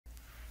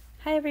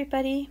Hi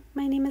everybody,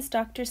 my name is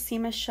Dr.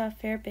 Seema Shah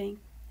Fairbank,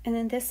 and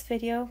in this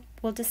video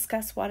we'll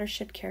discuss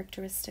watershed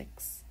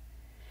characteristics.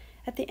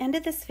 At the end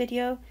of this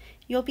video,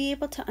 you'll be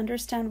able to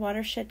understand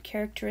watershed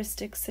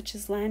characteristics such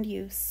as land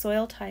use,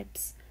 soil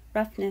types,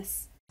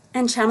 roughness,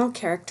 and channel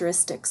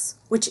characteristics,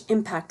 which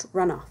impact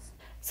runoff.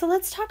 So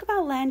let's talk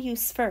about land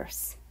use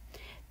first.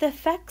 The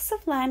effects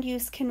of land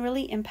use can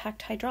really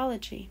impact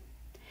hydrology.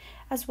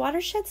 As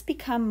watersheds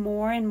become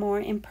more and more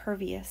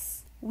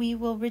impervious, we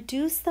will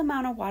reduce the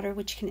amount of water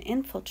which can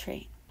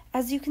infiltrate.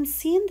 As you can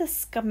see in the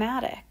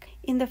schematic,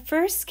 in the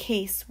first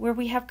case where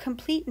we have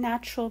complete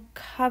natural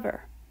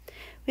cover,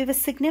 we have a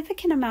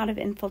significant amount of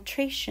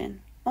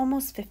infiltration,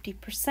 almost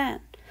 50%,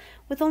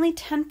 with only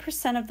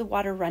 10% of the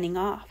water running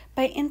off.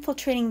 By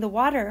infiltrating the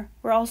water,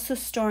 we're also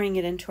storing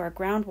it into our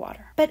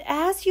groundwater. But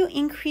as you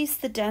increase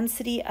the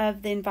density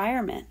of the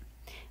environment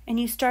and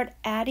you start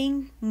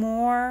adding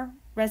more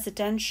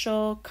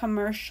residential,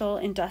 commercial,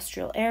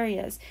 industrial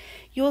areas,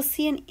 you will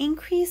see an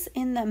increase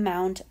in the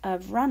amount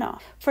of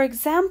runoff. For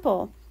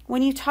example,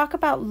 when you talk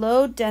about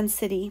low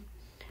density,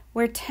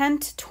 where 10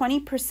 to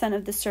 20%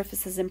 of the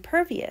surface is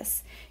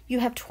impervious,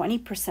 you have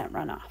 20%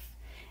 runoff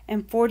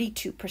and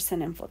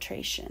 42%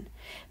 infiltration.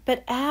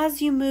 But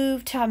as you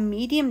move to a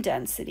medium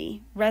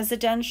density,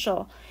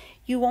 residential,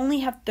 you only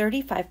have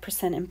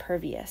 35%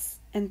 impervious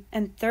and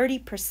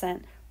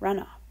 30%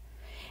 runoff.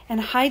 And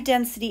high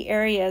density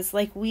areas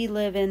like we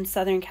live in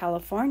Southern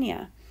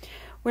California,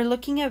 we're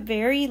looking at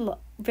very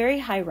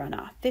high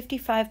runoff,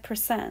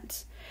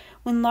 55%.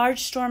 When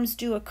large storms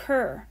do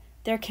occur,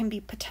 there can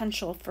be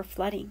potential for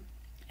flooding,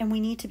 and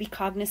we need to be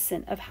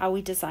cognizant of how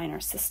we design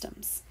our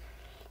systems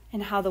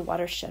and how the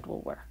watershed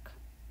will work.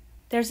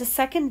 There's a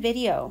second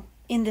video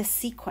in this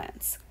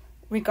sequence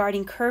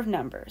regarding curve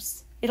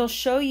numbers. It'll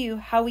show you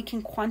how we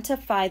can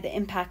quantify the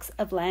impacts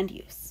of land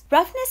use.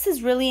 Roughness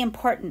is really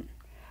important.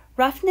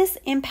 Roughness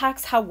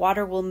impacts how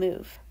water will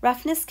move.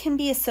 Roughness can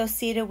be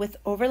associated with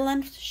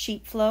overland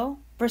sheet flow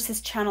versus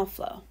channel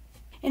flow.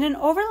 In an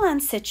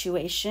overland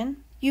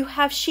situation, you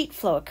have sheet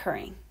flow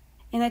occurring.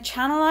 In a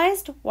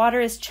channelized, water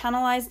is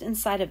channelized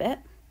inside of it.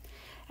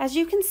 As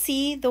you can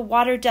see, the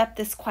water depth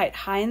is quite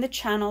high in the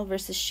channel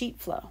versus sheet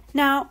flow.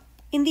 Now,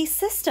 in these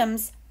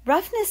systems,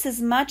 roughness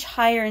is much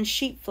higher in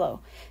sheet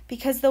flow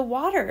because the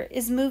water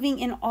is moving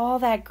in all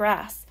that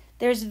grass.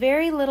 There's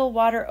very little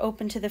water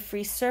open to the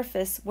free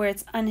surface where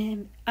it's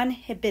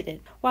uninhibited,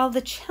 while the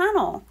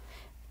channel,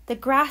 the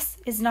grass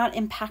is not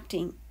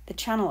impacting the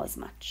channel as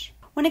much.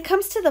 When it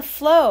comes to the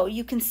flow,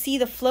 you can see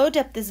the flow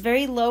depth is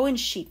very low in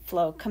sheet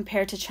flow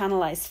compared to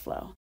channelized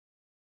flow.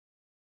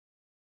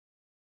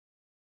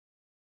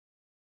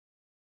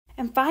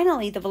 And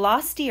finally, the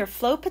velocity or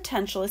flow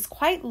potential is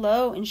quite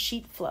low in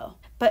sheet flow,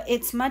 but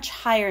it's much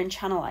higher in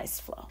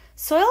channelized flow.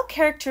 Soil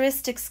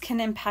characteristics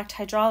can impact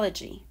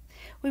hydrology.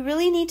 We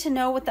really need to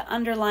know what the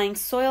underlying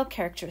soil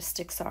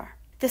characteristics are.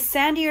 The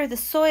sandier the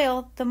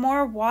soil, the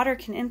more water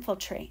can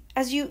infiltrate.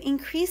 As you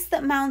increase the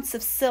amounts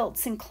of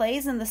silts and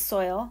clays in the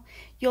soil,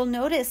 you'll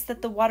notice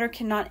that the water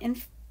cannot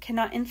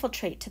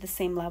infiltrate to the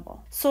same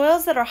level.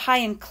 Soils that are high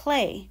in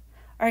clay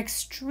are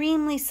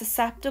extremely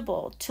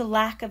susceptible to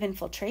lack of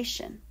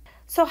infiltration.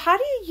 So how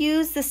do you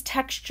use this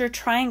texture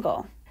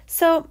triangle?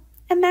 So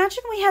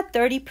imagine we had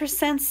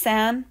 30%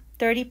 sand,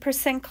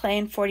 30% clay,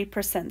 and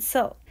 40%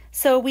 silt.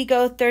 So we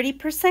go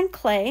 30%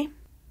 clay,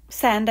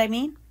 sand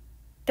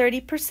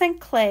 30%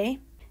 clay,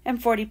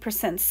 and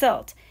 40%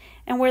 silt.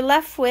 And we're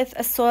left with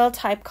a soil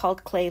type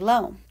called clay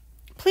loam.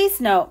 Please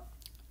note,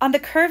 on the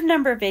curve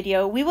number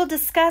video, we will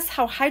discuss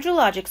how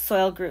hydrologic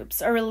soil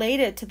groups are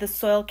related to the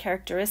soil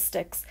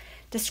characteristics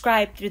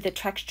described through the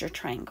texture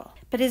triangle.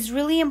 But it is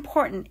really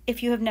important,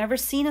 if you have never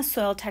seen a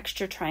soil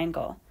texture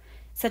triangle,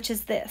 such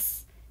as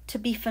this, to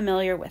be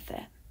familiar with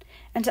it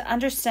and to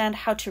understand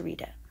how to read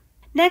it.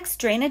 Next,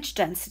 drainage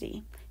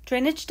density.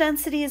 Drainage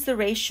density is the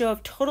ratio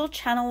of total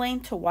channel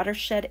length to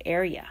watershed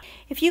area.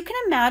 If you can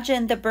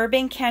imagine the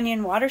Burbank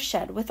Canyon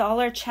watershed with all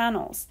our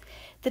channels,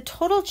 the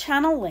total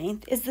channel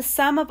length is the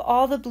sum of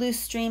all the blue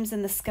streams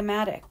in the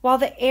schematic, while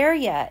the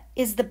area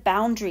is the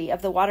boundary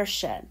of the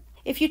watershed.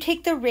 If you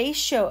take the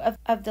ratio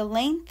of the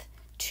length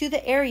to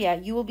the area,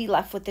 you will be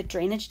left with the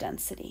drainage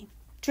density.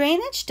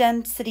 Drainage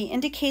density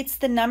indicates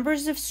the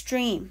numbers of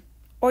stream,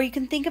 or you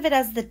can think of it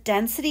as the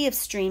density of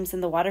streams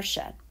in the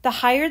watershed. The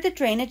higher the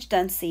drainage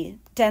density,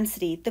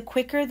 the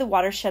quicker the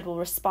watershed will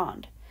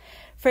respond.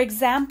 For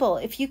example,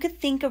 if you could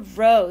think of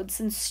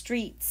roads and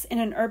streets in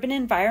an urban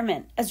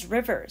environment as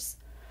rivers,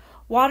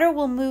 water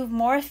will move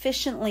more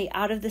efficiently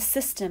out of the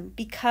system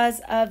because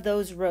of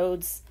those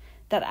roads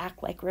that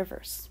act like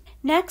rivers.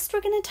 Next,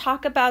 we're going to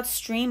talk about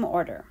stream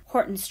order,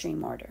 Horton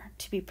stream order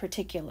to be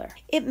particular.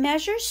 It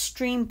measures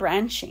stream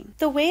branching.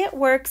 The way it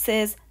works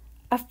is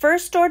a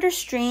first-order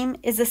stream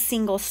is a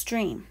single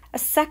stream. A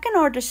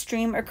second-order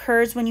stream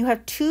occurs when you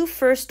have two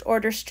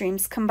first-order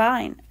streams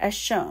combined, as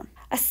shown.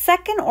 A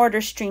second-order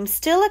stream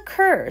still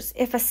occurs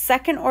if a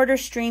second-order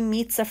stream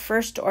meets a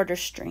first-order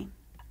stream.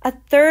 A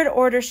third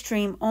order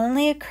stream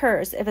only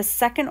occurs if a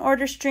second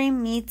order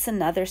stream meets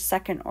another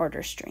second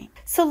order stream.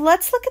 So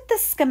let's look at the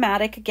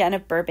schematic again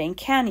of Burbank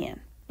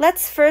Canyon.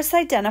 Let's first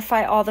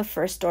identify all the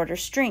first order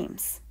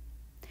streams.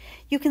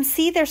 You can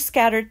see they're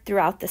scattered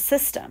throughout the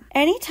system.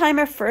 Anytime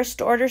a first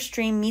order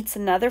stream meets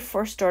another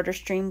first order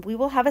stream, we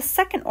will have a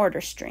second order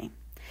stream.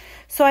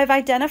 So I've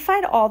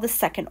identified all the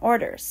second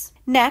orders.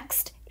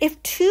 Next,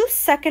 if two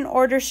second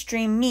order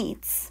stream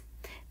meets,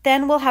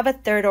 then we'll have a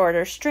third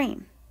order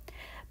stream.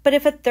 But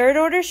if a third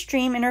order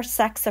stream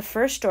intersects a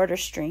first order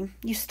stream,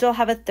 you still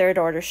have a third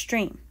order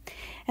stream.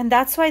 And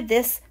that's why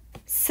this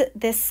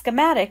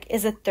schematic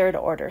is a third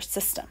order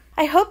system.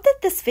 I hope that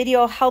this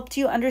video helped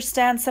you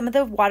understand some of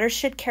the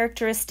watershed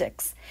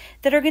characteristics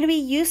that are going to be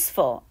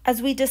useful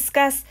as we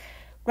discuss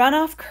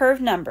runoff curve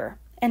number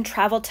and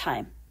travel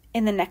time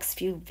in the next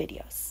few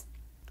videos.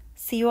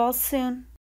 See you all soon.